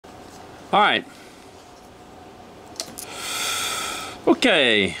All right.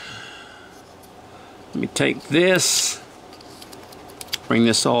 Okay. Let me take this, bring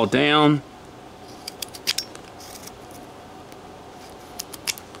this all down.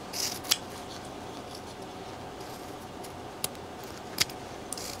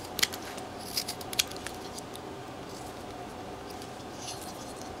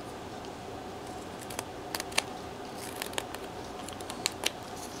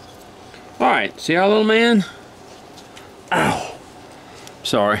 All right, see our little man? Ow,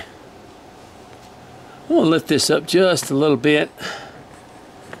 sorry. I'm gonna lift this up just a little bit.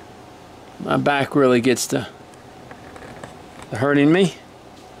 My back really gets to hurting me.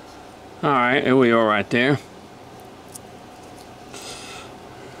 All right, here we are right there.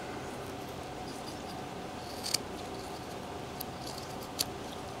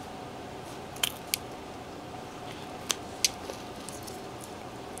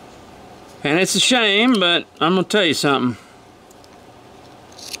 And it's a shame, but I'm gonna tell you something.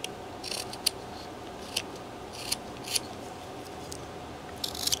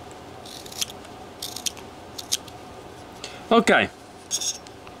 Okay.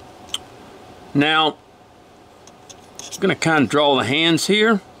 Now, I'm gonna kind of draw the hands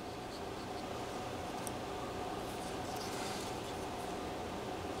here.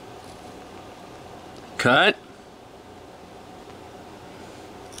 Cut.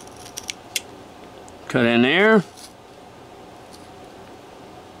 Cut in there.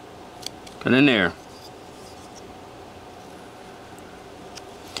 Cut in there.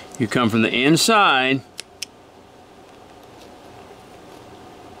 You come from the inside.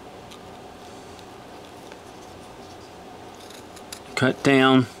 Cut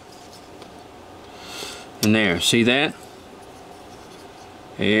down. And there. See that?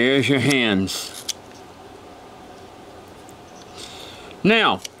 Here's your hands.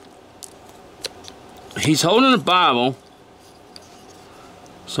 Now, he's holding a Bible,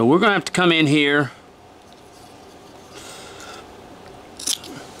 so we're going to have to come in here.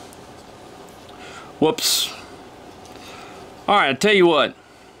 Whoops. All right, I tell you what.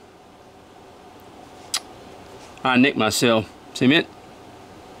 I nicked myself. See it?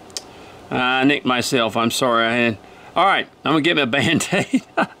 I nicked myself. I'm sorry. I had. All right, I'm going to get me a Band-Aid.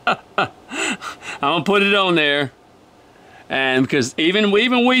 I'm going to put it on there. And because even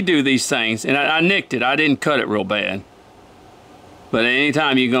we do these things, and I nicked it. I didn't cut it real bad. But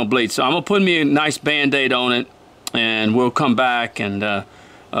anytime you're going to bleed. So I'm going to put me a nice Band-Aid on it, and we'll come back. And the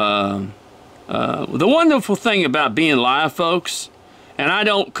wonderful thing about being live, folks, and I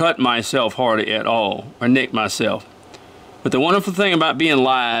don't cut myself hardly at all, or nick myself. But the wonderful thing about being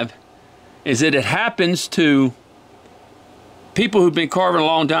live is that it happens to people who've been carving a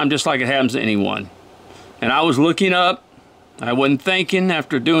long time, just like it happens to anyone. And I was looking up. I wasn't thinking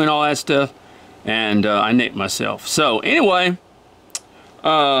after doing all that stuff, and I nicked myself. So anyway,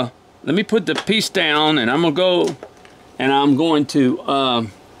 let me put the piece down, and I'm gonna go, and I'm going to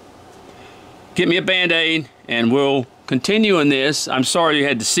get me a Band-Aid, and we'll continue in this. I'm sorry you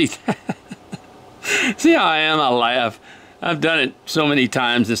had to see that. See how I am? I laugh. I've done it so many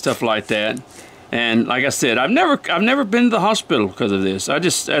times and stuff like that. And like I said, I've never been to the hospital because of this. I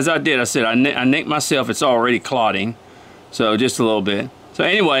just, as I did, I said I nicked myself. It's already clotting. So just a little bit. So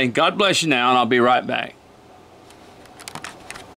anyway, God bless you now, and I'll be right back.